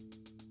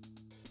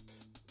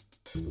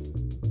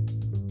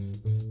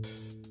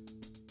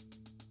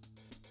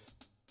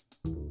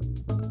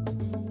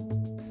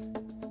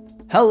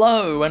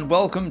Hello and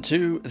welcome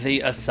to The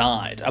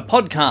Aside, a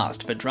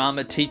podcast for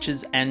drama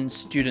teachers and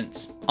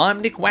students.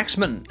 I'm Nick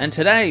Waxman, and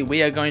today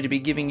we are going to be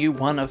giving you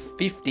one of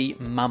 50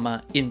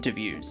 Mama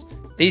interviews.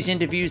 These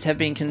interviews have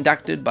been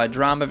conducted by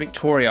Drama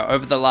Victoria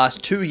over the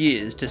last 2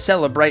 years to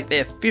celebrate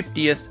their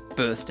 50th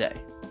birthday.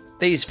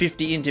 These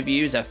 50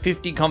 interviews are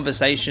 50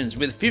 conversations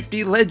with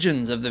 50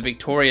 legends of the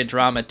Victoria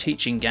drama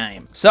teaching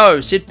game.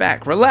 So sit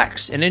back,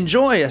 relax, and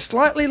enjoy a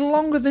slightly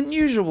longer than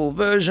usual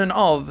version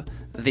of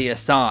The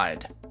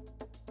Aside.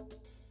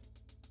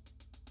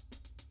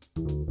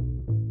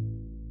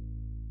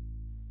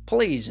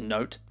 Please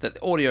note that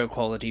the audio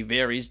quality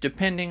varies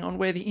depending on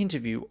where the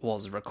interview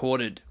was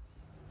recorded.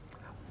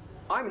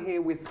 I'm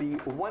here with the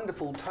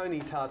wonderful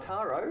Tony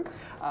Tartaro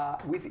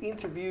with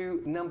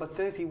interview number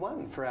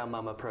 31 for our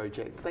Mama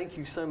project. Thank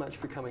you so much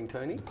for coming,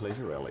 Tony.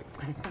 Pleasure, Ali.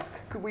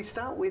 Could we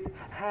start with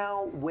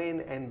how,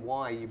 when and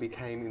why you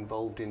became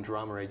involved in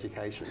drama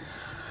education?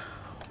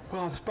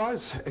 Well, I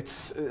suppose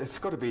it's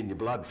got to be in your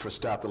blood for a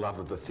start, the love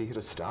of the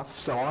theatre stuff.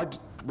 So I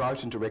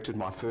wrote and directed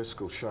my first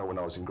school show when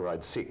I was in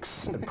grade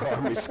 6 at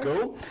primary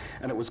school,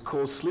 and it was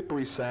called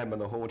Slippery Sam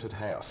and the Haunted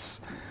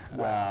House.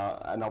 Wow.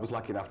 And I was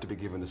lucky enough to be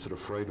given the sort of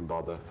freedom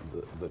by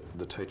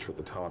the teacher at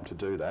the time to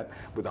do that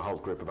with a whole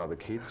group of other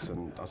kids,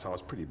 and so I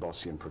was pretty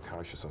bossy and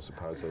precocious, I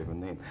suppose,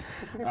 even then.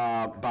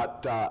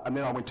 And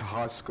then I went to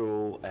high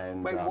school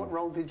and... Wait, what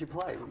role did you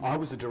play? I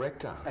was the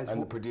director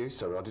and the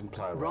producer. I didn't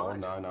play a role. Right.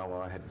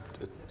 No, I had...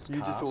 You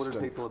just ordered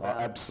people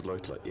about?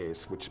 Absolutely,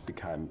 yes, which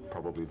became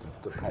probably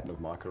the pattern of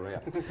my career.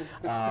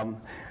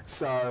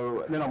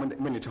 So then I went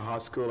into high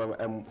school,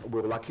 and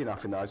we were lucky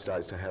enough in those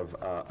days to have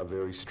a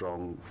very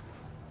strong,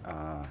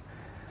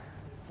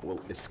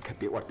 it's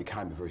what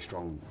became a very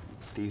strong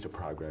theatre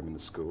program in the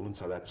school, and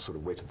so that sort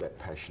of whetted that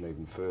passion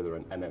even further,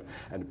 and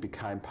it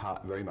became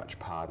very much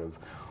part of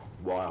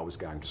why I was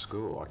going to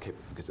school.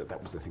 Because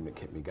that was the thing that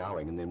kept me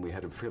going. And then we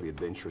had a fairly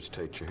adventurous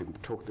teacher who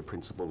talked the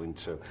principal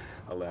into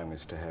allowing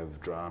us to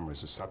have drama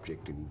as a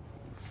subject in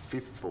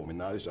fifth form in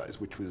those days,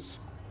 which was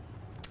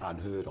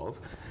unheard of.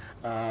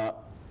 Do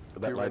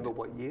you remember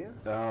what year?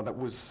 That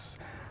was,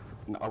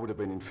 I would have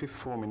been in fifth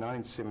form in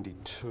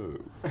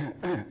 1972.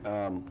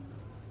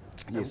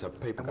 Yes, so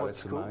people go,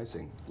 that's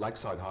amazing.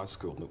 Lakeside High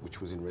School,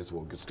 which was in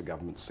Reservoir, Augusta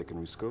Government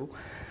Secondary School.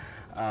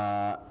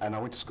 And I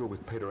went to school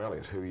with Peter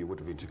Elliott, who you would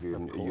have interviewed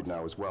and you'd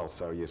know as well.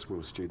 So yes, we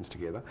were students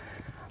together.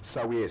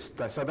 So yes,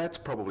 so that's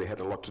probably had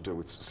a lot to do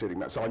with setting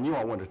that. So I knew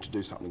I wanted to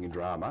do something in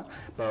drama,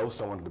 but I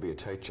also wanted to be a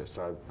teacher.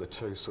 So the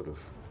two sort of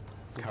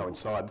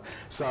coincide.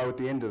 So at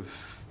the end of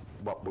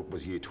what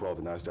was year 12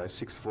 in those days,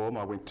 sixth form,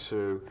 I went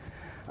to,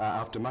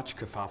 after much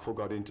kerfuffle,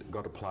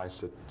 got a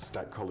place at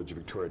State College of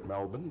Victoria at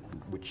Melbourne,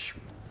 which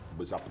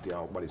was up at the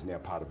old, what is now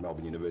part of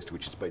Melbourne University,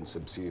 which has been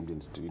subsumed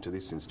into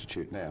this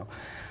institute now.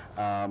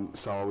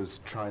 So I was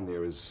trained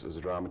there as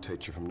a drama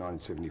teacher from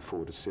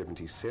 1974 to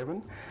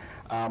 77.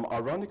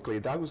 Ironically,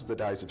 those were the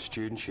days of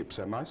studentship,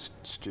 so most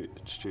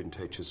student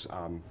teachers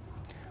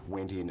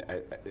went in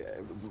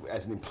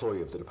as an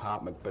employee of the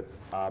department, but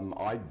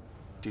I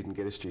didn't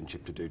get a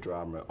studentship to do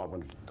drama.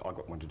 I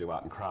got one to do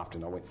art and craft,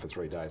 and I went for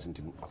 3 days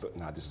and I thought,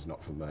 no, this is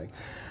not for me.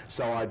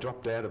 So I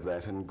dropped out of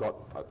that and got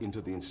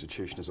into the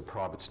institution as a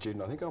private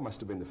student. I think I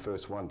must have been the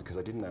first one because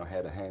I didn't know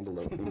how to handle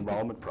the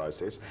enrolment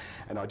process,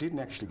 and I didn't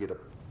actually get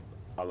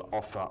an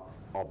offer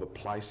of a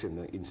place in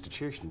the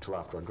institution until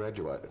after I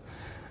graduated.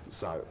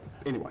 So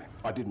anyway,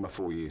 I did my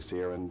 4 years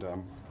there, and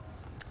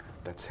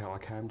that's how I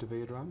came to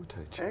be a drama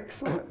teacher.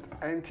 Excellent.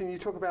 And can you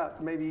talk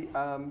about maybe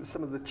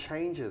some of the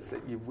changes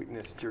that you've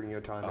witnessed during your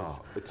time?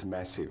 It's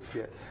massive.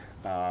 Yes.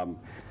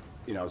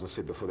 You know, as I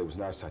said before, there was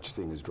no such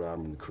thing as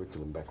drama in the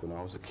curriculum back when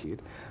I was a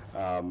kid.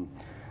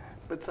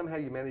 But somehow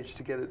you managed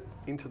to get it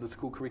into the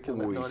school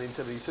curriculum in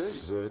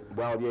 1972.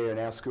 Well, yeah, in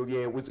our school,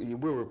 yeah,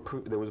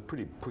 there was a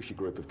pretty pushy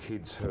group of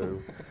kids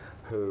who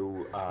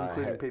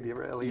including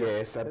Peter Elliott.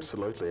 Yes,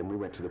 absolutely. And we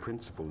went to the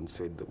principal and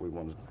said that we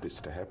wanted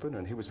this to happen,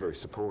 and he was very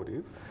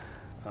supportive.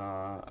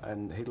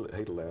 And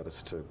he'd allowed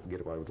us to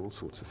get away with all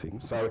sorts of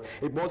things. So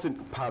it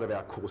wasn't part of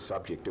our core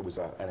subject, it was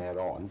an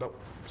add-on, but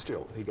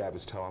still, he gave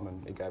us time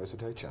and he gave us a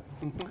teacher,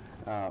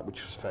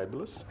 which was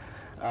fabulous.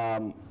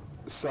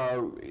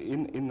 So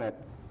in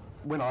that,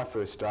 when I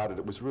first started,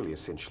 it was really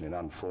essentially an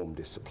unformed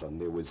discipline.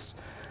 There was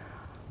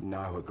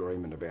no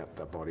agreement about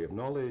the body of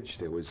knowledge.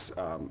 There was,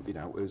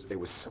 it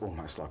was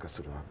almost like a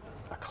sort of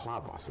a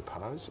club, I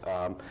suppose.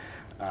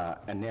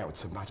 And now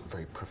it's a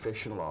very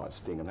professionalised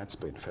thing, and that's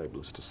been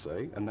fabulous to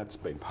see, and that's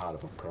been part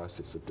of a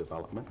process of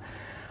development.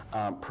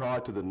 Prior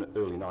to the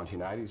early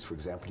 1980s, for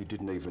example, you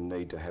didn't even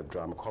need to have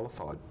drama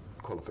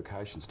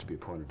qualifications to be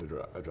appointed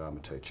a drama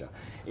teacher.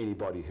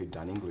 Anybody who'd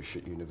done English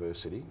at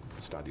university,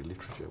 studied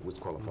literature, was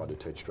qualified to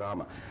teach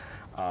drama.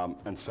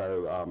 And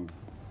so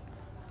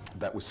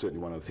that was certainly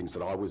one of the things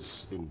that I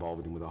was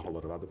involved in with a whole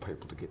lot of other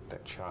people to get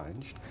that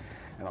changed.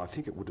 And I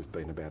think it would have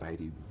been about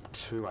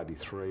 82,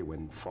 83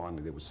 when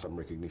finally there was some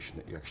recognition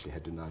that you actually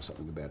had to know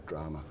something about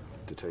drama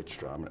to teach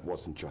drama. It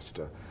wasn't just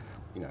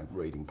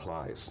reading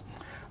plays.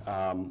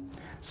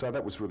 So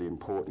that was really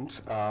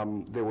important.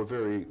 There were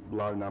very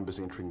low numbers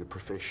entering the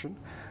profession.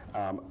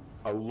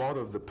 A lot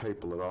of the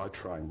people that I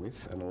trained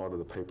with and a lot of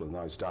the people in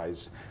those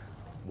days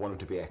wanted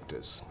to be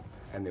actors.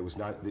 And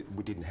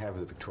we didn't have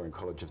the Victorian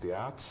College of the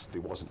Arts,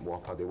 there wasn't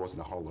WAPA, there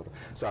wasn't a whole lot of...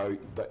 So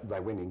they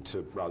went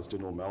into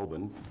Rusden or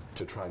Melbourne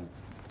to train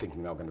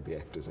thinking they were going to be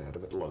actors out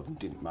of it. A lot of them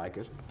didn't make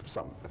it,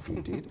 a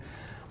few did.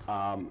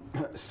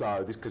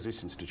 Because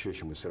this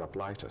institution was set up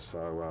later,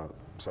 so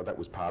that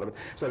was part of it.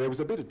 So there was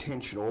a bit of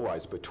tension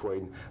always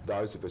between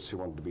those of us who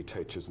wanted to be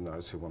teachers and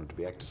those who wanted to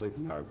be actors,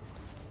 even though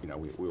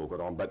we all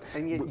got on. But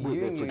and yet we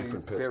you knew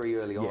very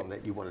early on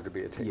that you wanted to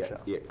be a teacher.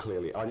 Yeah,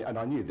 clearly.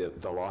 I knew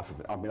the life of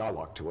it. I mean, I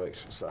like to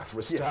eat, so for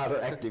a starter,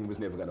 acting was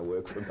never going to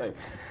work for me.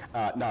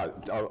 I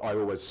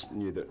always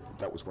knew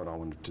that was what I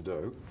wanted to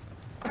do,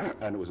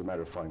 and it was a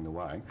matter of finding the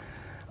way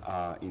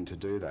in to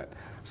do that.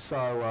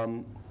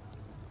 So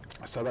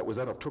that was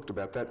that. I've talked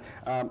about that.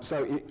 As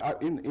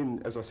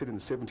I said, in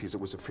the 70s, it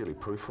was a fairly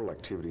peripheral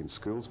activity in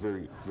schools.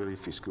 Very, very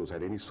few schools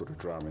had any sort of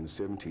drama in the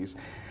 70s.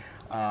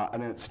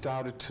 And then it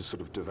started to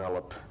sort of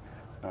develop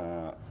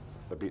a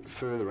bit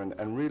further.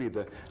 And really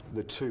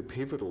the two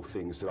pivotal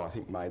things that I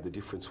think made the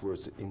difference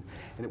was and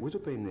it would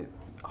have been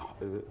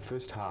the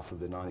first half of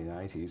the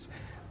 1980s,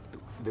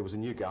 there was a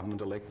new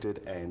government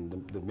elected, and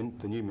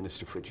the new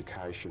Minister for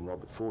Education,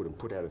 Robert Fordham,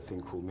 put out a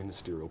thing called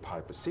Ministerial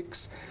Paper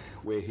 6,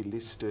 where he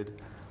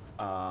listed,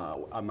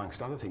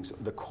 amongst other things,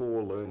 the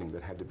core learning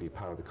that had to be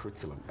part of the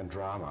curriculum, and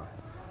drama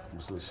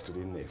was listed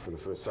in there for the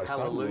first. So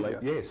Hallelujah.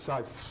 Yes,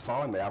 so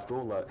finally, after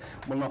all that,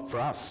 well, not for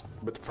us,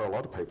 but for a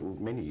lot of people,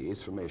 many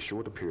years, for me a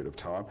shorter period of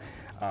time,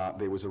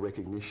 there was a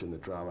recognition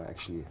that drama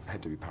actually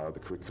had to be part of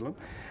the curriculum.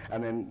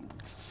 And then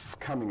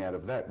coming out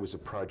of that was a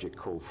project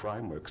called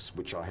Frameworks,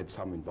 which I had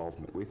some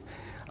involvement with,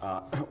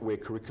 where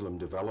curriculum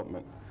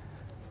development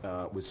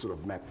was sort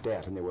of mapped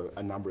out, and there were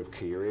a number of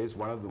key areas.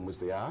 One of them was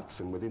the arts,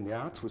 and within the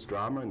arts was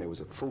drama, and there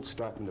was a full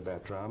statement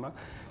about drama.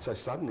 So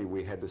suddenly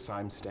we had the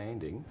same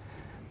standing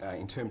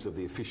in terms of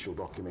the official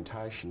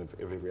documentation of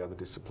every other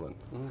discipline.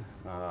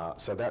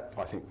 So that,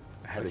 I think,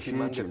 had a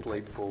huge impact.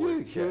 Leap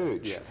forward.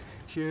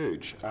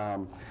 Huge.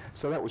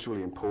 So that was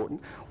really important.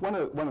 One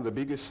of the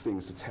biggest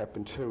things that's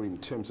happened too in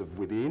terms of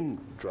within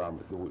drama,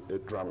 the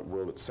drama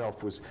world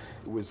itself,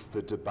 was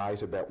the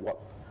debate about what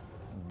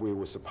we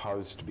were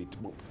supposed to be,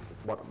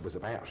 what it was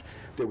about.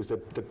 There was the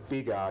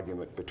big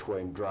argument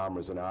between drama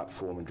as an art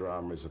form and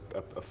drama as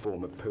a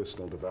form of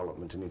personal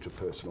development and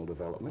interpersonal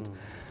development.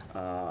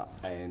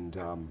 And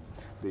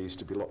there used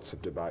to be lots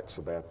of debates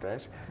about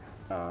that.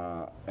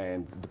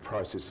 And the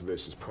process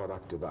versus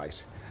product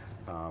debate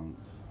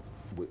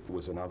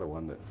was another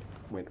one that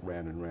went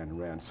round and round and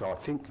round. So I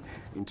think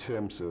in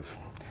terms of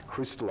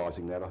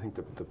crystallising that, I think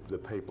the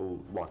people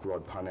like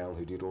Rod Parnell,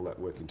 who did all that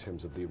work in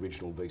terms of the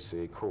original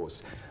VCE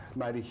course,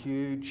 made a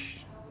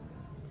huge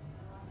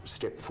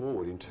step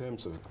forward in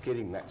terms of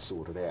getting that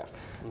sorted out.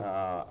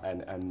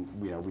 And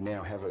we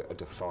now have a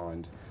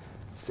defined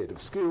set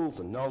of skills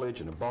and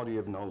knowledge and a body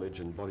of knowledge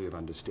and body of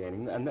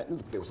understanding, and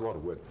there was a lot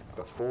of work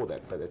before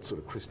that, but it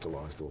sort of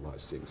crystallised all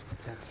those things.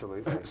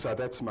 Absolutely. So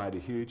that's made a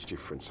huge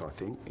difference, I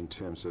think, in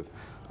terms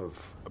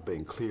of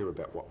being clear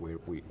about what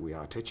we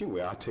are teaching.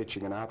 We are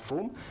teaching an art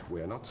form.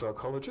 We are not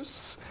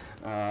psychologists,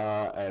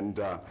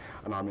 and I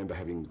remember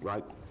having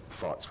great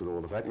fights with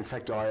all of that. In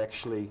fact, I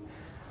actually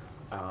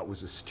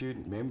was a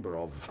student member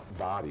of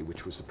Vardy,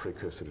 which was the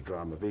precursor to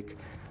Drama Vic,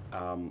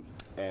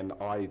 and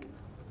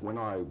when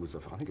I was, I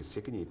think, a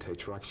second-year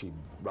teacher, I actually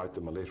wrote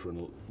them a letter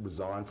and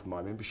resigned from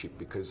my membership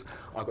because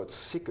I got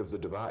sick of the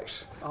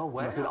debate. Oh, wow.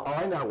 And I said,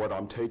 I know what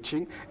I'm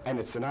teaching, and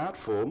it's an art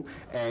form,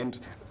 and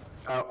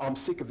I'm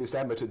sick of this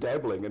amateur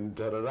dabbling and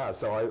da-da-da.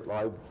 So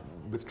I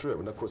withdrew,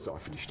 and of course I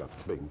finished up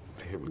being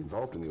heavily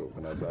involved in the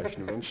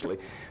organisation eventually,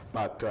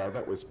 but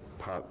that was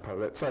part of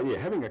that. So yeah,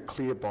 having a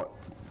clear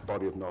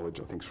body of knowledge,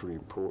 I think, is really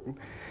important.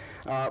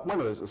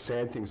 One of the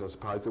sad things, I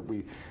suppose, that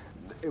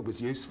it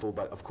was useful,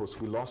 but of course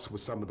we lost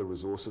with some of the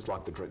resources,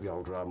 like the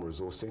old Drama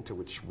Resource Centre,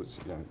 which was,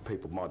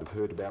 people might have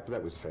heard about, but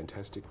that was a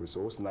fantastic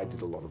resource, and they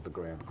did a lot of the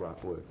ground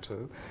work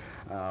too.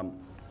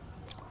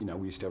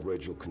 We used to have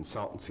regional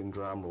consultants in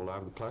drama all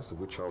over the place,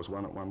 of which I was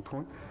one at one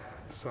point.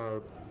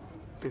 So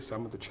there's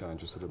some of the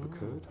changes that have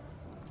occurred.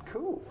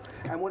 Cool.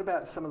 And what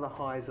about some of the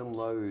highs and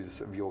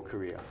lows of your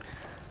career?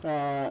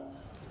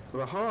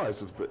 The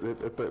highs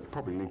are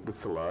probably linked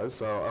with the lows,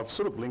 so I've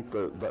sort of linked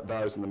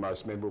those and the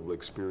most memorable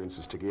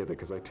experiences together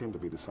because they tend to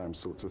be the same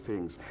sorts of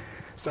things.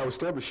 So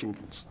establishing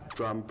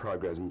drama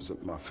programs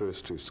at my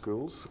first two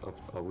schools,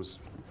 which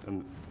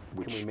can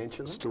we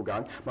mention them? Still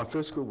going. My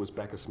first school was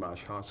Bacchus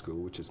Marsh High School,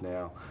 which is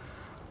now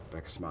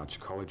Bacchus Marsh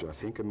College, I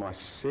think, and my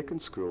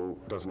second school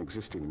doesn't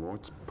exist anymore.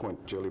 It's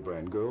Point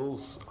Gellibrand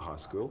Girls High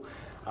School,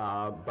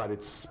 but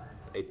it's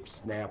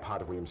now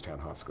part of Williamstown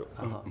High School,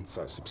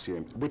 so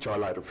subsumed, which I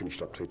later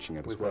finished up teaching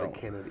at as well. Was that a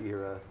Kennett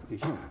era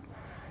issue?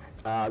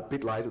 A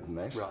bit later than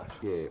that. Right.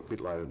 Yeah, a bit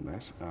later than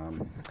that.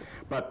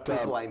 But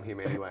blame him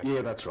anyway.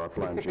 Yeah, that's right,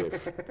 blame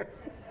Jeff.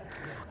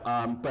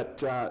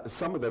 But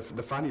some of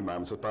the funny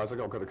moments, I suppose,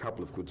 I've got a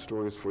couple of good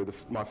stories for you.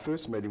 My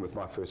first meeting with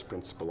my first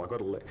principal, I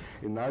got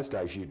in those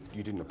days you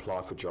didn't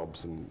apply for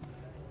jobs and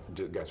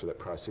go through that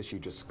process. You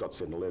just got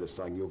sent a letter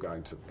saying you're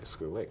going to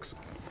School X.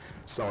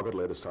 So I got a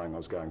letter saying I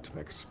was going to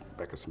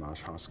Bacchus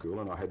Marsh High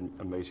School, and I had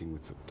a meeting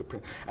with the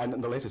principal.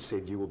 And the letter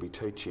said you will be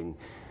teaching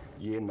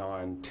Year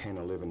 9, 10,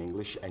 11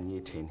 English and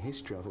Year 10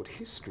 History. I thought,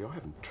 history? I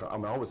haven't I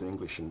mean, I was an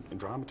English and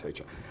drama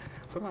teacher.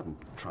 I thought I haven't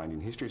trained in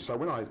history. So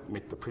when I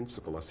met the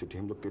principal, I said to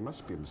him, look, there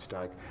must be a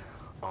mistake.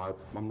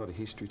 I'm not a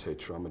history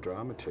teacher, I'm a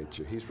drama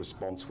teacher. His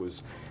response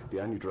was, the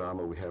only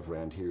drama we have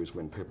around here is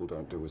when people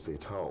don't do as they're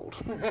told.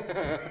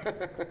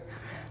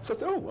 So I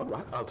said, oh, all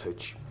right, I'll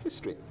teach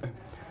history.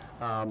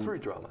 Through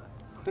drama.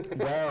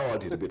 Well, I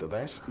did a bit of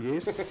that,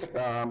 yes.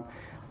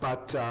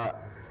 But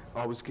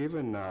I was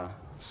given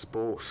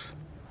sport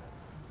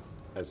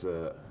as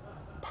a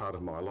part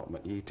of my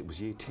allotment. It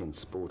was Year 10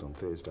 sport on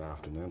Thursday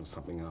afternoon or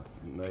something.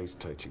 Needs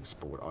teaching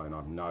sport. I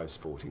have no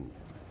sporting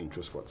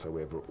interest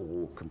whatsoever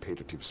or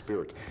competitive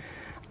spirit.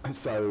 And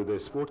so the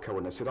sport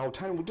coordinator said, oh,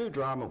 Tony, we'll do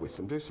drama with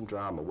them, do some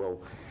drama.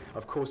 Well,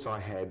 of course I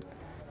had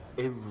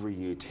every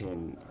Year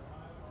 10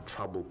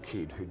 troubled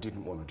kid who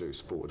didn't want to do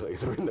sport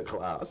either in the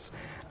class.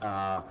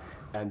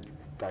 And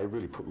they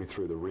really put me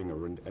through the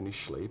ringer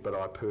initially, but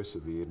I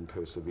persevered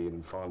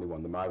and finally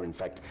won them over. In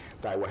fact,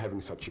 they were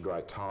having such a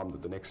great time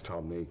that the next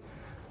time the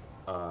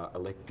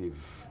elective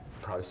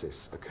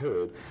process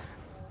occurred,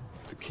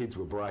 the kids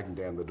were breaking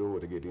down the door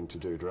to get in to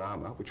do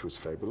drama, which was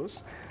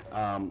fabulous.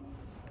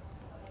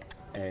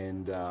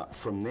 And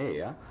from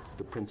there,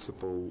 the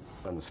principal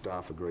and the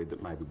staff agreed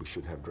that maybe we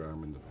should have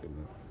drama in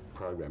the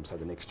program. So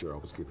the next year I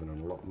was given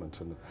an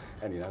allotment,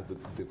 and you know,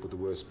 the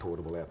worst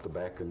portable out the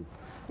back, and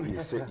you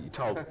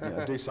told, you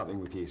know, do something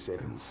with Year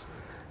 7s.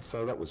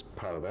 So that was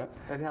part of that.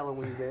 And how long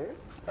were you there?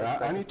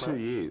 Only 2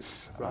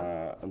 years,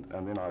 right.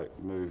 And then I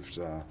moved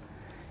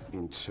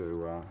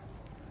into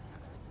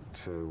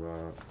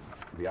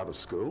the other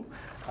school,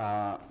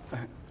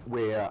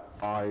 where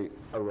I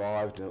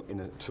arrived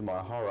to my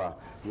horror,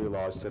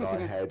 realised that I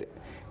had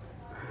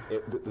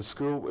the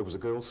school. It was a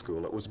girls'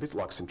 school. It was a bit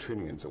like St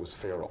Trinian's. It was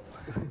feral,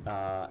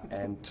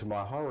 and to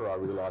my horror, I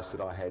realised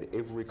that I had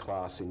every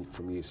class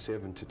from Year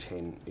 7 to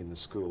 10 in the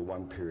school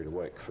 1 period a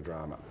week for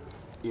drama,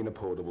 in a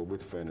portable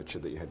with furniture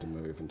that you had to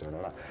move and da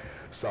da da.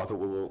 So I thought,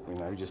 well, you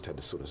know, you just had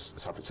to sort of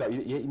suffer. So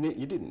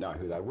you didn't know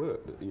who they were.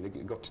 You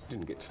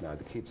didn't get to know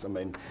the kids. I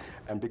mean,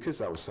 and because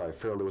they were so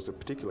feral, there was a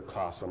particular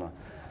class on a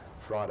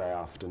Friday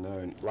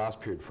afternoon, last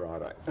period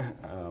Friday,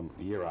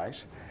 Year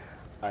 8,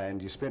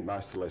 and you spent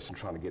most of the lesson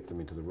trying to get them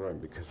into the room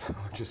because they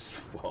were just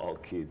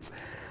wild kids.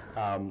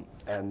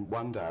 And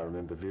one day I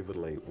remember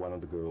vividly, one of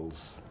the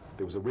girls,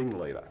 there was a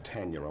ringleader,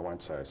 Tanya, I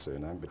won't say her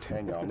surname, but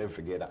Tanya, I'll never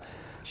forget her.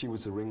 She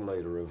was the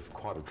ringleader of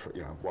quite a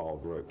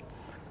wild group.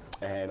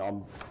 And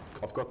I've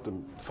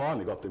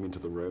finally got them into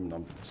the room, and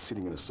I'm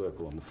sitting in a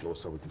circle on the floor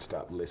so we can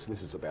start the lesson.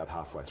 This is about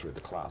halfway through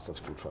the class. I'm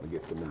still trying to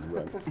get them in the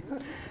room.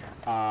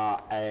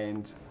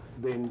 And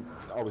then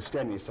I was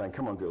standing there saying,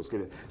 come on girls,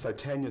 get in. So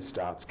Tanya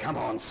starts, come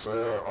on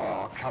sir,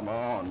 oh come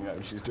on, you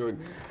know, she's doing,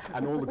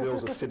 and all the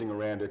girls are sitting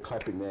around her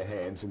clapping their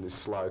hands in this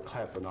slow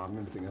clap, and I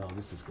remember thinking, oh,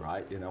 this is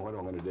great, you know, what am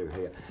I going to do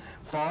here?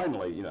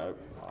 Finally, you know,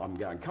 I'm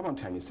going, come on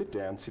Tanya, sit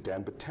down,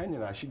 but Tanya,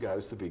 no, she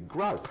goes the big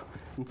grope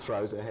and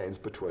throws her hands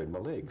between my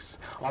legs.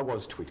 I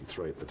was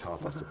 23 at the time,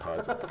 I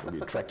suppose. It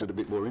probably attracted a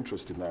bit more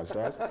interest in those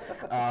days.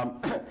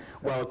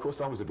 Well, of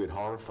course, I was a bit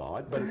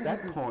horrified, but at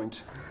that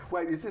point...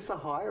 Wait, is this a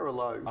high or a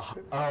low?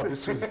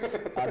 This was...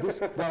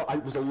 well,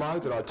 it was a low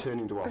that I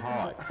turned into a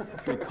high,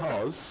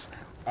 because...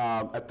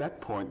 at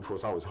that point, of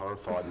course, I was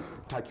horrified and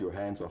take your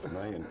hands off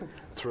me and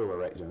threw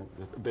her at you.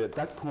 But at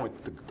that point,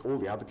 all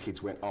the other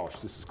kids went, oh,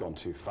 this has gone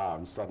too far,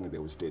 and suddenly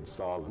there was dead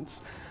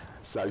silence.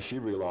 So she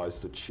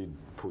realised that she'd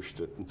pushed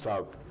it, and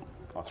so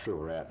I threw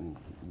her out and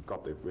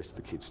got the rest of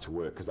the kids to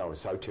work because they were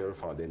so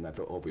terrified then, they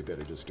thought, oh, we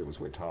better just do as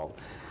we're told.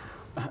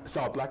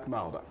 So I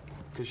blackmailed her.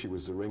 Because she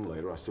was the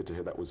ringleader, I said to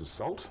her that was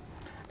assault,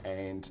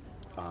 and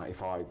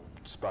if I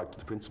spoke to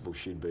the principal,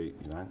 she'd be,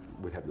 you know,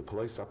 we'd have the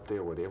police up there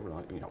or whatever,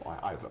 and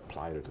I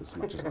overplayed it as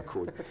much as I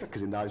could,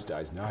 because in those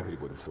days nobody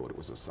would have thought it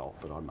was assault,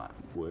 but I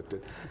worked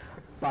it.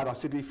 But I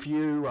said, if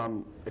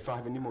I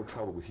have any more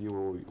trouble with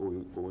you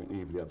or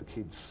any of the other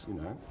kids, you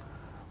know,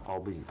 I'll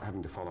be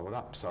having to follow it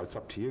up, so it's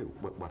up to you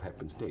what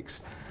happens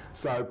next.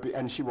 So,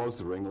 and she was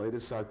the ringleader,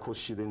 so of course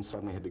she then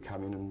suddenly had to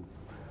come in and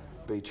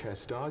be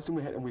chastised,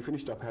 and we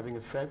finished up having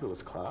a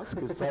fabulous class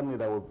because suddenly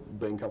they were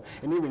being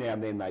and every now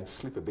and then they'd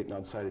slip a bit, and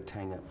I'd say to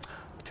Tanya,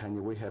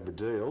 we have a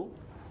deal.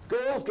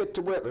 Girls get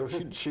to work. Well,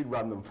 she'd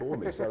run them for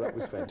me, so that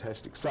was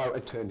fantastic. So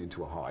it turned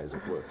into a high, as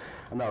it were,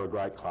 and they were a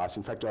great class.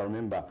 In fact, I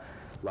remember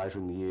later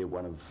in the year,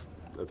 one of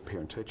the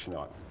parent-teacher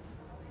night,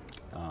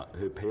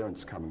 her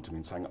parents coming to me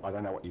and saying, I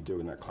don't know what you do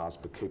in that class,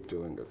 but keep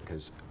doing it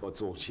because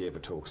that's all she ever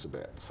talks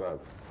about. So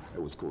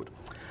it was good.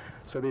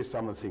 So there's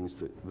some of the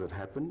things that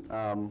happen.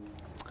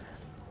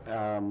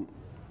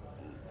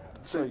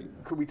 So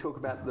could we talk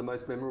about the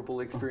most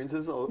memorable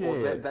experiences, or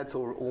that's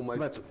almost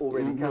that's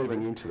already covered?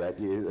 Moving into that,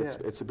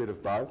 it's a bit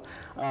of both.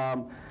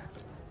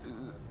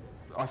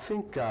 I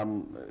think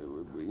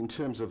in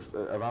terms of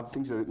other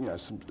things,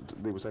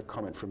 there was that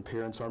comment from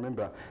parents. I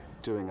remember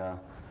doing a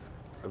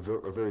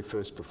very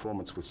first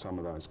performance with some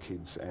of those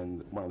kids,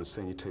 and one of the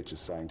senior teachers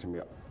saying to me,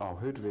 "Oh,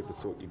 who'd have ever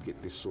thought you'd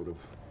get this sort of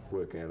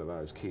work out of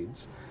those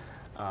kids?"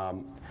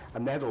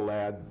 And that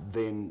allowed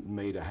then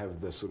me to have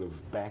the sort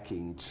of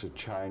backing to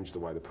change the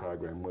way the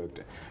program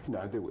worked.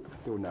 There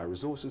were no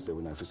resources, there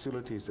were no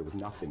facilities, there was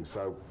nothing.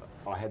 So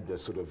I had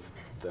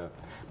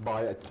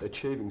by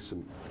achieving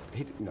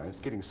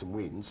getting some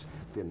wins,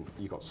 then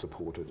you got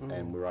supported,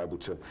 and we were able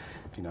to,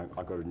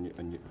 I got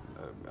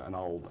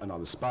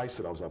another space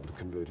that I was able to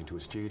convert into a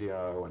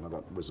studio, and I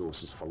got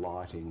resources for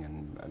lighting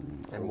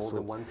and more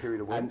than one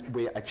period of work. And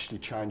we actually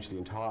changed the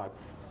entire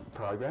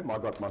program. I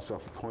got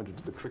myself appointed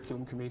to the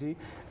curriculum committee,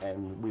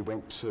 and we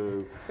went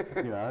to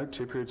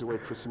 2 periods a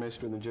week for a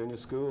semester in the junior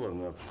school,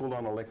 and a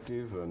full-on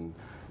elective and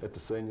at the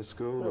senior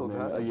school, and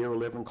then a year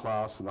 11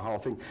 class and the whole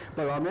thing.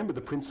 But I remember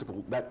that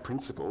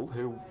principal,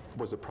 who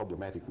was a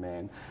problematic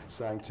man,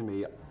 saying to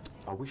me,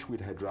 "I wish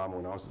we'd had drama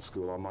when I was at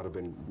school. I might have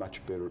been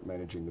much better at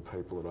managing the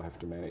people that I have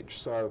to manage."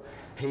 So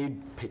he'd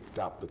picked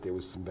up that there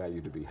was some value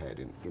to be had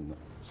in the.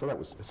 So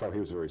he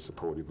was very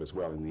supportive as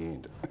well in the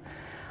end.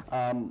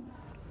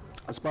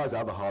 I suppose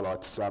other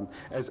highlights,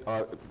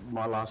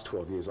 my last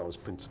 12 years I was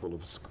principal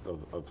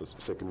of a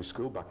secondary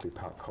school, Buckley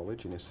Park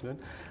College in Essendon,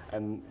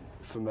 and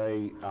for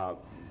me,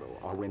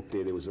 I went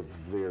there was a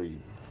very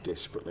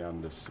desperately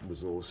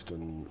under-resourced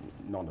and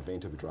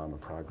non-event of a drama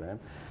program.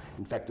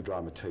 In fact, the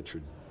drama teacher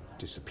had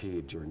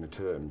disappeared during the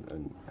term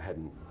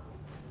and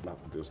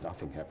there was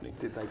nothing happening.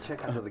 Did they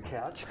check under the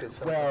couch?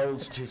 Well,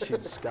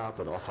 she'd scarfed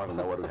it off. I don't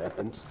know what had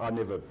happened. I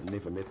never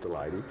met the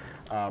lady.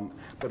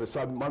 But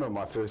so one of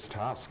my first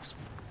tasks,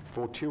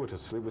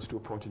 fortuitously, was to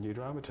appoint a new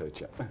drama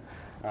teacher,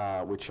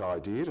 which I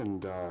did,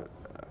 and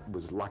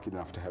was lucky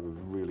enough to have a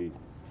really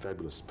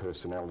fabulous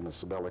person, Elena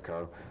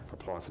Sabellico,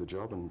 apply for the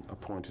job, and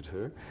appointed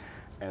her.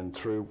 And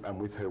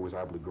with her was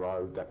able to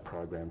grow that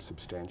program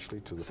substantially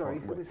to the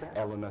point where... Who is that?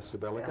 Elena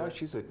Sabellico.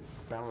 She's at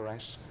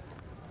Ballarat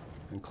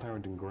and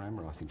Clarendon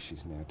Grammar, I think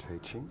she's now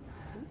teaching.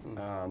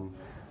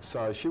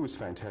 So she was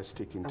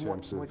fantastic in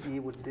terms of... What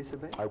year would this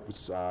have been? It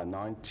was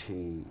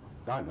it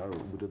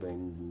would have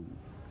been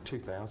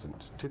 2000.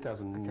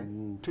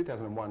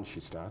 2001 she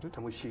started.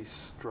 And was she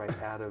straight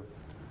out of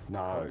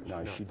No,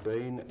 college? she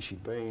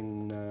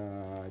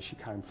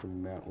came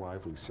from Mount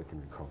Waverley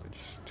Secondary College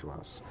to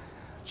us.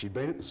 She'd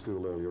been at the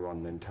school earlier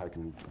on, then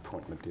taken an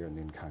appointment there and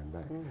then came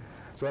back.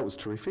 So that was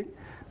terrific.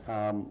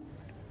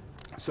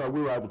 So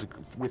we were able to,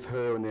 with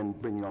her and then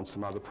bringing on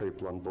some other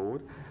people on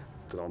board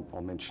that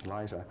I'll mention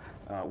later,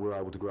 we were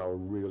able to grow a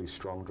really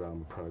strong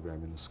drama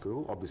program in the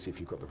school. Obviously, if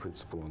you've got the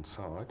principal on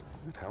side,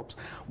 it helps.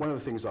 One of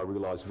the things I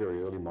realised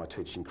very early in my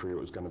teaching career,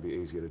 it was going to be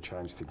easier to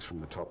change things from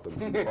the top than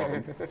from the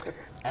bottom,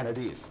 and it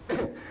is.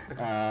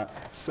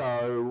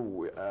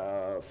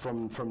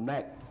 From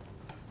that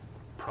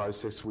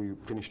process, we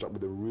finished up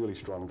with a really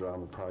strong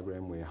drama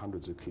program where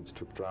hundreds of kids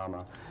took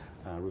drama,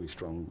 a really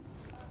strong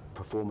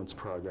performance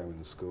program in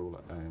the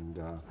school, and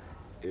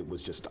it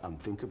was just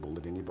unthinkable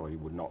that anybody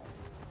would not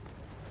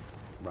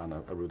run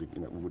a really,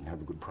 wouldn't have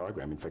a good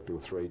program. In fact, there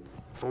were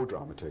 4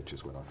 drama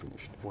teachers when I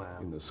finished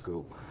in the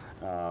school.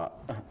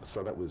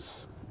 So that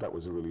was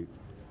a really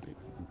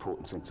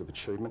important sense of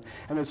achievement.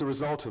 And as a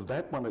result of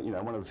that, one of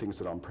the things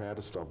that I'm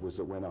proudest of was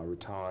that when I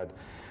retired,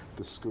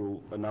 the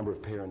school, a number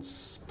of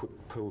parents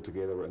pulled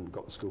together and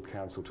got the school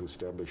council to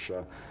establish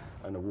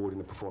an award in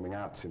the performing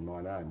arts in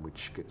my name,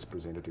 which gets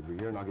presented every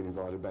year, and I get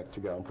invited back to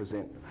go and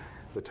present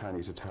the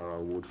Tony Tartaro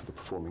Award for the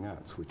performing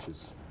arts, which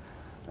is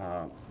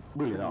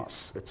really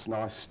nice. It's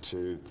nice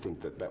to think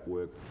that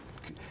work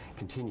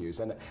continues,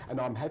 and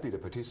I'm happy to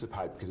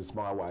participate because it's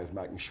my way of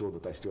making sure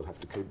that they still have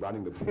to keep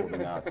running the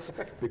performing arts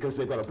because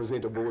they've got to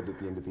present awards at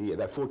the end of the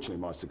year. Fortunately,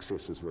 my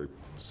success is very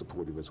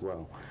supportive as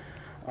well.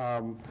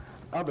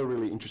 Other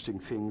really interesting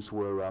things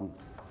were,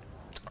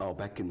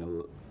 back in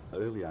the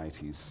early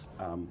 80s,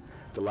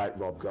 the late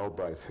Rob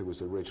Galbraith, who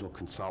was a regional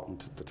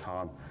consultant at the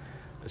time,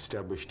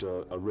 established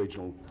a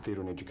regional theatre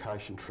and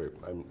education trip,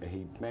 and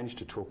he managed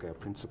to talk our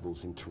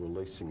principals into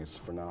releasing us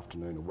for an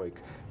afternoon a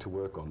week to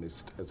work on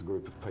this as a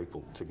group of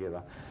people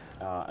together,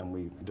 and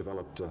we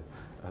developed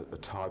a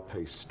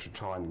timepiece to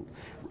try and...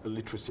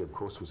 Literacy, of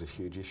course, was a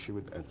huge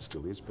issue, and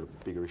still is, but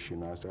a bigger issue in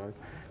those days.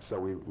 So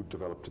we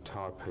developed a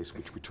timepiece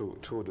which we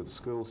toured to the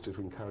schools to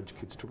encourage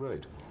kids to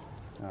read.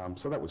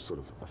 So that was sort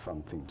of a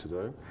fun thing to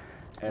do.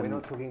 And we're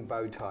not talking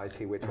bow ties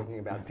here, we're talking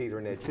about theatre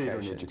and education. Theatre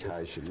and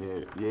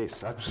education,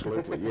 yes,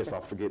 absolutely. Yes, I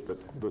forget that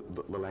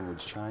the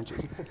language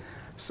changes.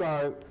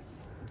 So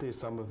there's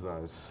some of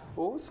those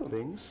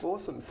things.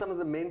 Awesome. Some of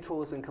the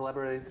mentors and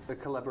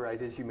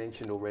collaborators you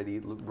mentioned already,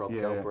 Rob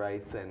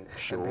Galbraith and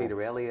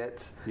Peter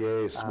Elliott.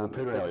 Yes,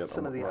 Peter Elliott.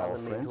 Some of the other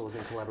mentors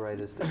and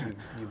collaborators that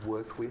you've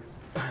worked with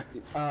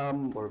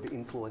or have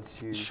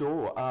influenced you.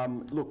 Sure.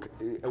 Look,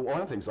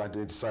 one of the things I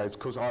did say is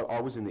because I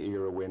was in the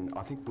era when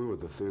I think we were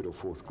the third or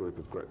fourth group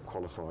of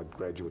qualified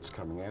graduates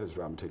coming out as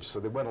drama teachers. So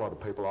there weren't a lot of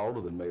people older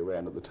than me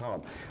around at the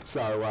time.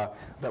 So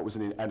that was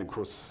and of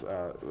course,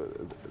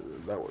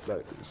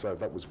 so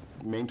that was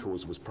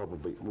mentors was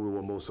probably, we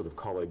were more sort of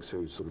colleagues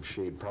who sort of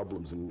shared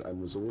problems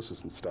and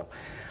resources and stuff.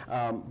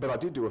 But I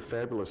did do a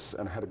fabulous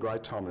and had a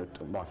great time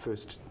at my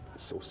first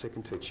or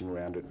second teaching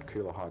round at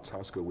Keilor Heights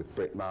High School with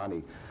Brett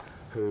Marnie,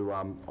 who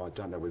I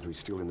don't know whether he's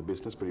still in the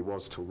business, but he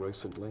was till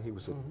recently. He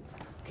was at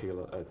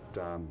Keilor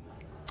at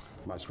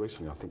most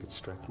recently, I think, at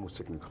Strathmore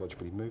Secondary College,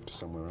 but he moved to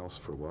somewhere else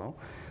for a while,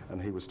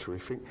 and he was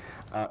terrific.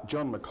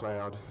 John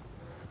McLeod,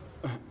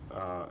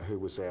 who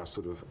was our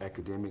sort of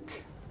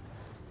academic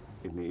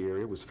in the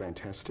area, was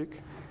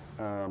fantastic.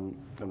 And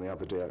the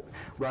other day,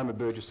 Roma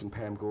Burgess and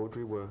Pam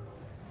Gaudry were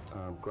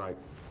great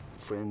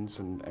friends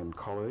and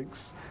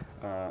colleagues.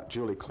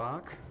 Julie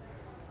Clark,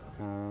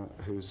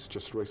 who's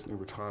just recently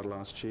retired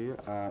last year.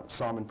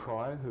 Simon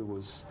Pryor, who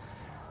was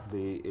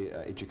the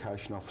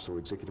education officer or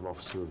executive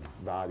officer of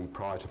Vardy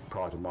prior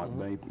to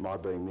my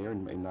being there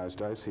in those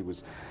days. He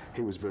was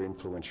very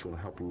influential in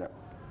helping that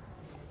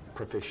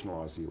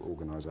professionalise the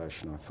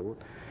organisation, I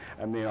thought.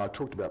 And then I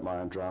talked about my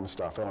own drama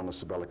staff. Eleanor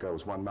Sabellico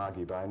was one,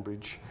 Margie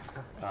Bainbridge.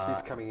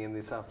 She's coming in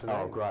this afternoon.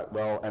 Oh, great.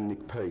 Well, and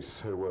Nick Peace,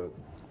 who were,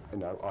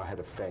 I had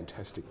a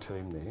fantastic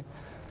team there.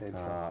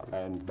 Fantastic.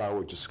 And they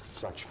were just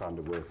such fun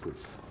to work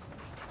with.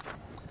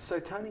 So,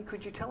 Tony,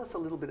 could you tell us a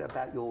little bit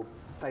about your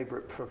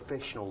favourite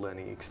professional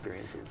learning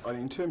experiences?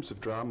 In terms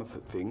of drama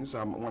things,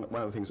 one of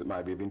the things that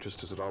may be of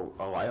interest is that I'll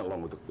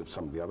along with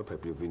some of the other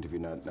people you've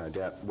interviewed, no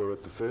doubt, were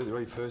at the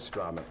very first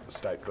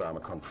state drama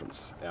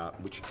conference,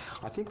 which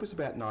I think was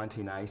about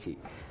 1980,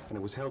 and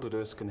it was held at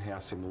Erskine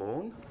House in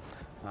Lorne.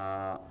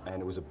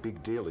 And it was a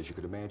big deal, as you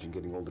could imagine,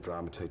 getting all the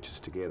drama teachers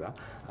together,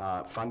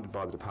 funded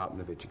by the Department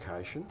of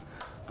Education.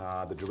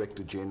 The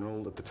Director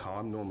General at the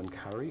time, Norman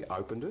Curry,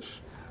 opened it.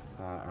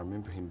 I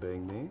remember him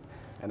being there,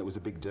 and it was a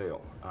big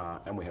deal.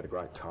 And we had a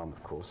great time,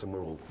 of course, and we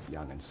were all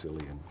young and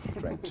silly and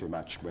drank too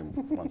much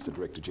once the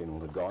Director General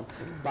had gone.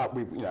 But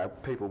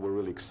people were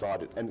really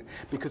excited, and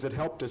because it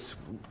helped us.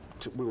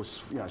 We were,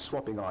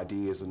 swapping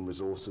ideas and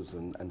resources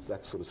and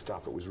that sort of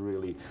stuff. It was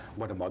really,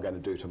 what am I going to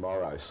do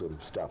tomorrow sort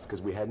of stuff,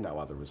 because we had no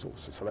other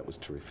resources, so that was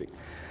terrific.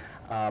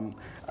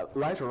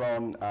 Later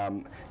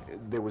on,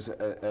 there was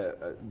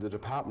the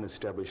department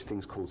established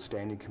things called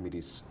standing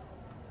committees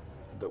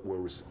that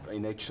were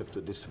in each of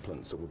the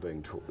disciplines that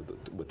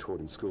were taught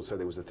in schools. So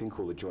there was a thing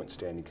called the Joint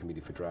Standing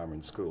Committee for Drama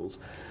in Schools,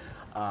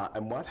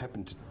 and what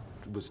happened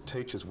was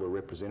teachers were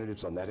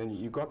representatives on that, and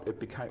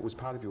it was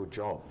part of your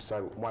job.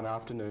 So one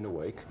afternoon a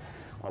week,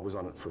 I was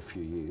on it for a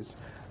few years.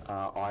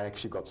 I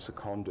actually got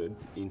seconded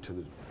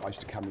I used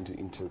to come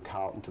into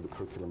Carlton to the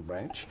curriculum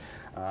branch,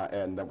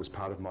 and that was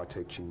part of my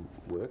teaching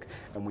work.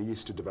 And we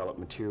used to develop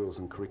materials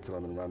and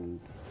curriculum and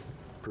run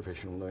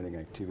professional learning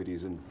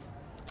activities and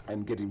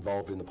get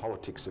involved in the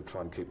politics of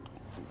trying to keep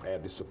our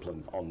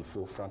discipline on the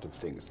forefront of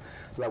things.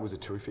 So that was a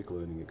terrific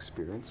learning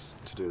experience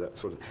to do that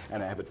sort of,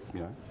 and have it,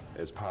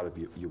 as part of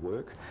your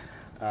work.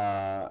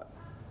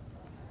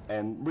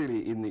 And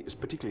really,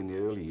 particularly in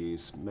the early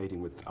years,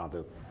 meeting with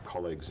other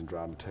colleagues and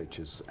drama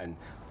teachers and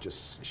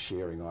just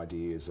sharing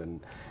ideas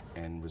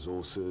and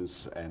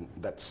resources, and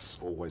that's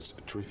always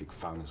terrific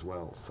fun as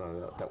well.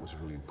 So that was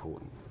really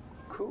important.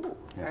 Cool.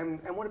 Yeah.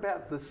 And what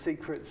about the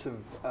secrets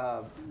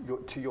of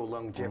your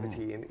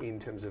longevity in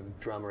terms of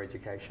drama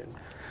education?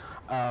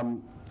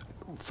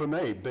 For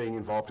me, being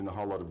involved in a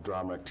whole lot of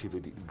drama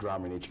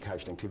and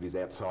education activities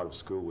outside of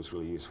school was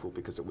really useful,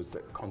 because it was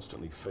that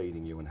constantly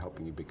feeding you and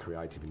helping you be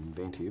creative and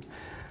inventive.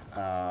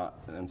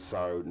 And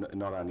so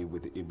not only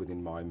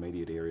within my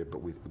immediate area,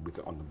 but with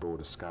on the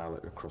broader scale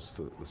across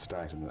the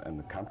state and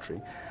the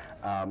country.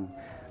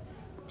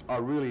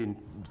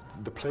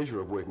 The pleasure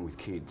of working with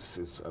kids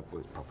is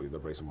probably the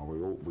reason why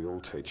we all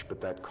teach,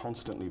 but that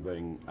constantly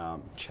being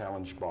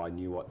challenged by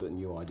the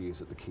new ideas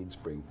that the kids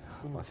bring,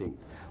 I think,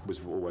 was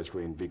always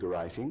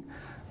reinvigorating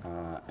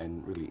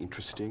and really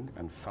interesting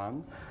and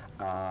fun.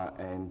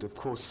 And of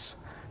course,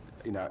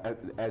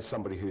 as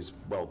somebody who's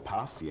well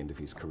past the end of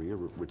his career,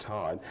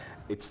 retired,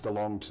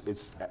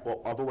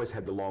 I've always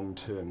had the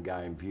long-term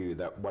game view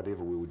that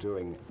whatever we were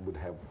doing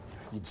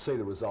you'd see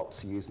the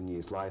results years and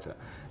years later.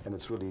 And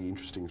it's really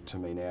interesting to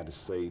me now to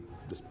see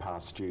the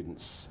past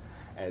students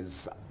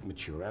as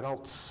mature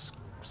adults,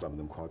 some of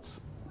them quite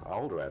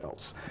older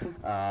adults,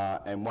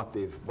 and what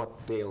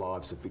their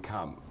lives have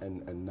become,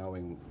 and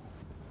knowing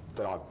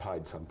that I've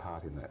played some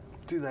part in that.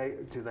 Do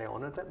they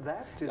honour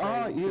that?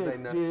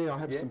 I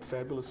have some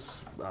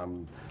fabulous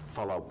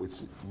follow-up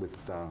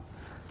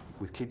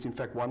with kids. In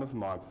fact, one of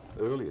my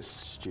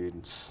earliest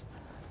students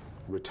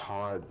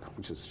retired,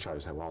 which just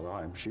shows how old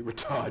I am. She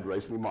retired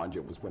recently, mind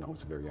you, it was when I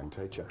was a very young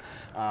teacher.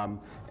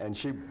 And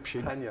she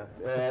Tanya.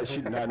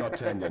 No, not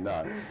Tanya,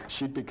 no.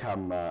 She'd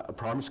become a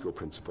primary school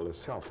principal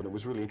herself, and it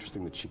was really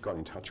interesting that she got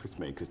in touch with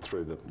me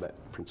through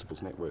that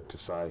principals network to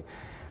say,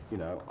 you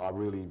know, I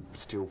really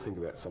still think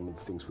about some of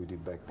the things we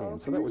did back then.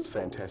 So that was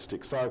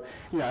fantastic. So,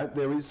 you know,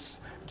 there is,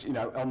 you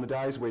know, on the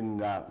days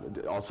when,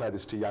 I'll say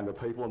this to younger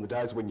people, on the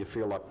days when you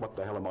feel like, what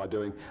the hell am I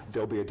doing,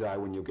 there'll be a day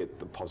when you'll get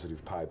the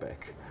positive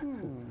payback.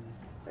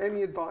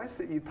 Any advice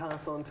that you'd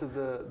pass on to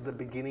the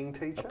beginning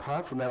teacher?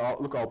 Apart from that,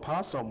 I'll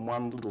pass on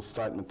one little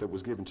statement that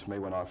was given to me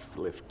when I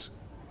left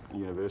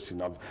university,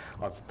 and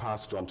I've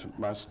passed it on to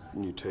most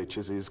new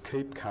teachers, is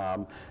keep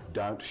calm,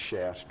 don't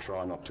shout,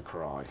 try not to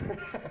cry.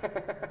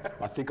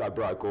 I think I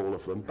broke all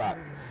of them, but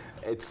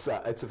it's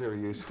a very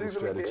useful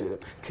strategy.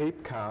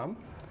 Keep calm,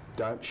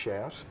 don't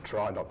shout,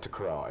 try not to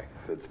cry.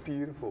 That's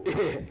beautiful.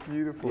 Yeah.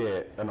 Beautiful.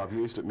 Yeah, and I've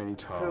used it many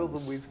times. Pearls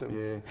of wisdom.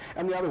 Yeah.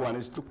 And the other one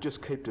is, look,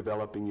 just keep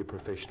developing your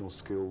professional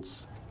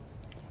skills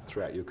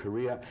throughout your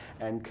career,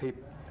 and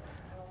keep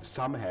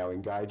somehow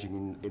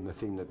engaging in the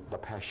thing, the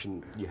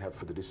passion you have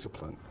for the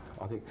discipline.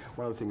 I think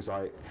one of the things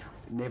I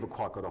never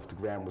quite got off the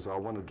ground was I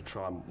wanted to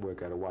try and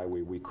work out a way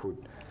where we could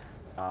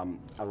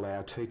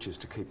allow teachers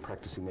to keep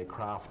practicing their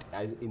craft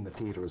in the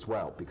theatre as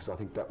well, because I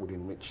think that would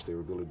enrich their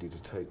ability to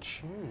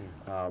teach.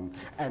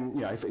 And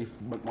you know, if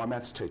my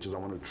maths teachers, I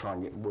wanted to try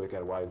and work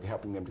out a way of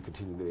helping them to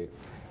continue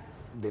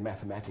their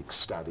mathematics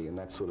study and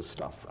that sort of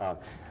stuff.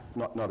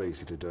 Not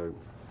easy to do.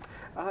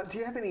 Do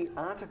you have any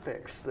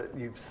artefacts that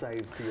you've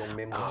saved for your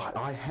memoirs?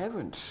 I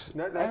haven't.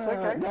 No, that's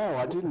okay. No,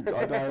 I didn't.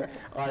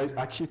 I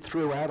actually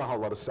threw out a whole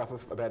lot of stuff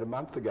about a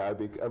month ago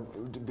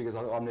because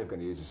I'm never going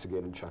to use this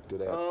again, and chucked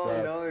it out.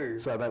 No.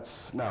 So I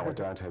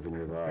don't have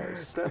any of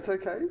those. That's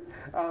okay.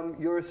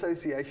 Your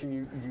association,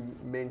 you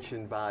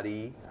mentioned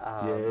Vardy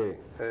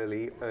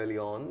early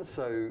on,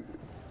 so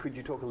could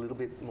you talk a little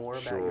bit more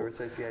about your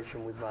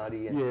association with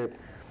Vardy?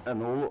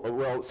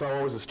 So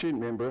I was a student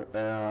member.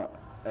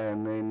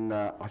 And then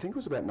I think it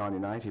was about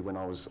 1980 when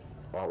or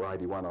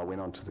 81, I went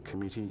onto the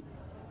committee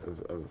of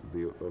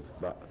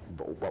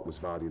what was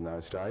Vardy in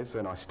those days,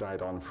 and I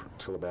stayed on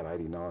till about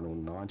 89 or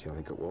 90, I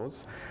think it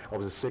was. I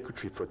was a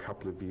secretary for a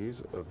couple of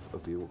years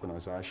of the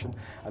organisation,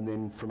 and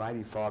then from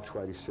 85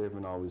 to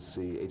 87 I was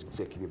the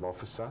executive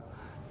officer,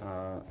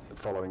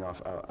 following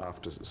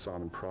after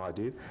Simon Pry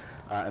did,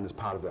 and as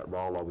part of that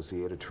role I was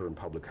the editor and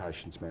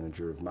publications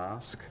manager of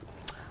Mask.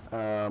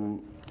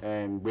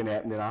 And went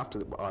out, and then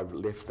after I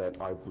left that,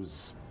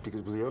 because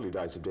it was the early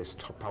days of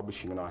desktop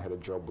publishing, and I had a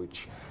job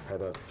which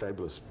had a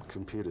fabulous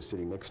computer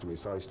sitting next to me,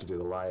 so I used to do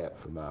the layout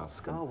for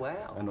Mask and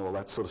all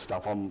that sort of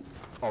stuff on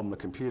the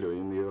computer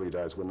in the early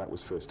days when that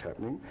was first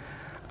happening.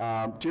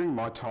 During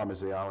my time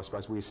as EO, I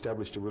suppose we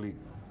established a really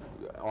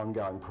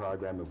ongoing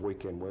program of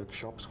weekend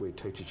workshops where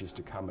teachers used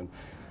to come and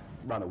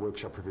run a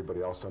workshop for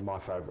everybody else on my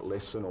favourite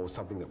lesson or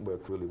something that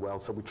worked really well,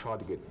 so we tried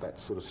to get that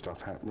sort of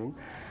stuff happening.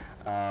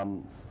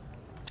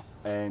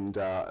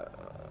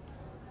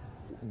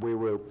 We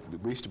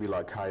used to be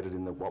located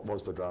in what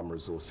was the Drama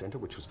Resource Centre,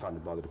 which was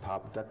funded by the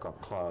department. That got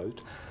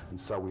closed,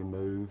 and so we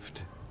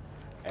moved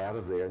out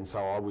of there. And so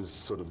I was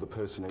sort of the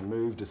person who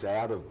moved us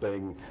out of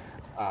being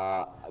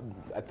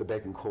at the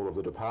beck and call of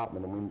the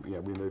department, and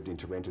we moved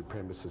into rented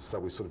premises. So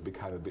we sort of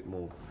became a bit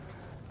more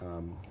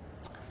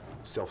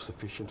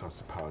self-sufficient, I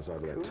suppose,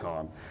 over that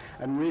time.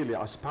 And really,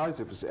 I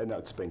suppose it was, and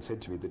it's been said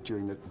to me that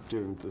during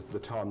the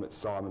time that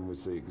Simon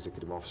was the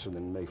executive officer and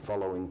then me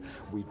following,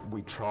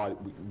 we tried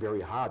very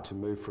hard to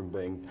move from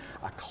being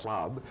a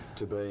club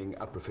to being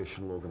a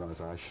professional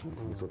organisation.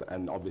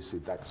 And obviously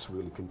that's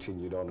really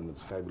continued on, and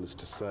it's fabulous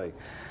to see.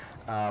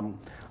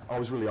 I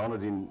was really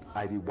honoured in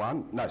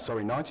 91,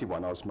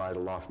 I was made a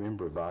life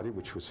member of Vardy,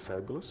 which was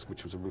fabulous,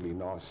 which was a really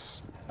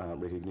nice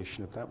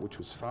recognition of that, which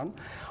was fun.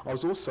 I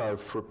was also,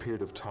 for a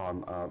period of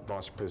time,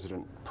 Vice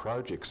President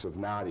Projects of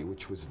NARDI,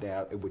 which was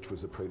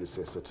the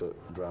predecessor to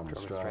Drama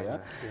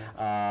Australia.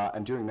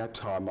 And during that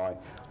time, I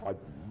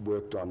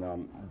worked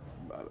on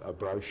a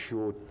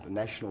brochure, a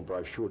national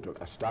brochure,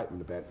 a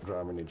statement about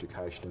drama and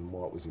education and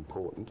why it was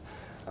important.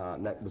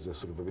 And that was a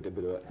sort of a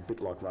bit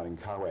like running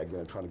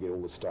COAG, trying to get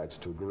all the states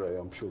to agree.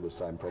 I'm sure the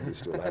same probably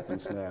still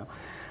happens now.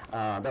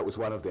 That was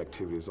one of the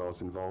activities I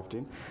was involved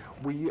in.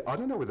 I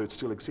don't know whether it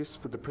still exists,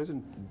 but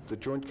the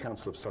Joint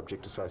Council of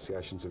Subject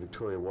Associations of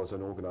Victoria was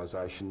an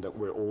organisation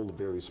where all the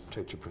various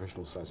teacher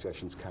professional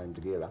associations came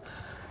together.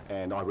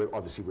 And I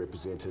obviously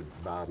represented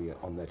Vardy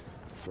on that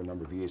for a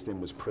number of years,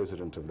 then was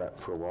president of that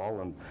for a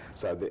while, and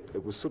so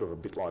it was sort of a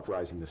bit like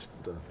raising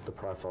the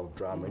profile of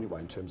drama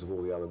anyway in terms of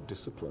all the other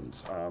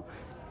disciplines.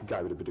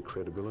 Gave it a bit of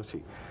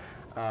credibility.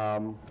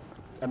 And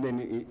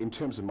then in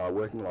terms of my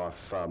working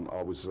life,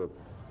 I was a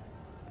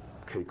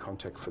key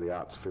contact for the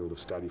arts field of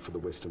study for the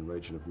Western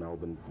region of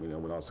Melbourne,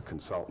 when I was a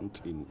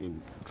consultant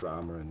in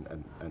drama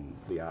and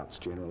the arts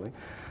generally.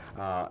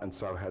 And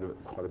so I had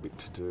quite a bit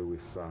to do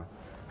with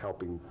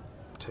helping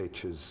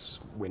teachers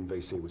when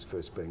VC was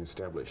first being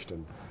established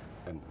and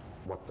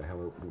what the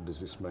hell does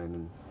this mean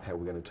and how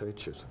we're going to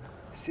teach it.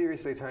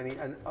 Seriously, Tony,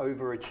 an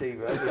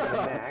overachiever to the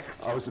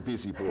max. I was a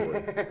busy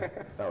boy.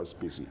 I was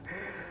busy.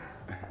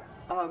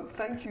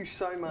 Thank you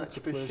so much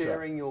for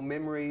sharing your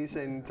memories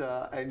and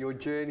your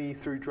journey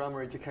through drama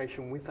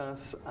education with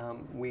us.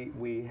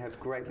 We have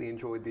greatly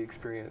enjoyed the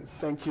experience.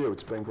 Thank you.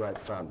 It's been great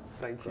fun.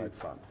 Thank you. Great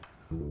fun.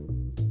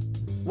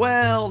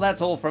 Well,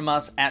 that's all from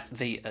us at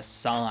The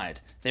Aside.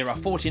 There are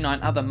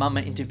 49 other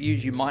mama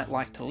interviews you might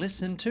like to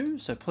listen to,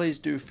 so please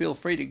do feel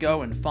free to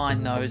go and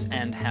find those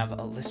and have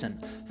a listen.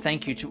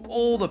 Thank you to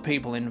all the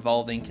people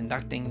involved in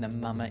conducting the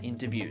mama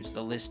interviews.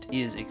 The list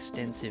is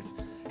extensive.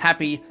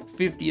 Happy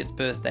 50th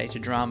birthday to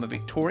Drama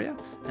Victoria,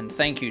 and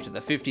thank you to the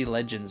 50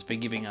 legends for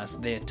giving us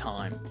their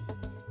time.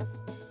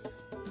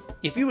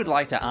 If you would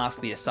like to ask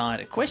The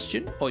Aside a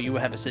question, or you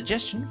have a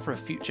suggestion for a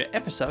future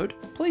episode,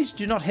 please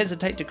do not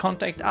hesitate to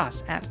contact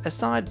us at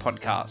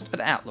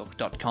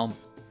asidepodcast@outlook.com.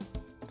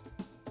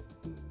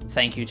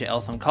 Thank you to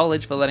Eltham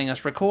College for letting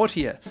us record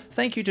here.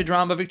 Thank you to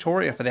Drama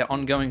Victoria for their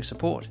ongoing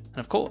support. And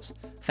of course,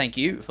 thank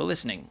you for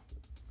listening.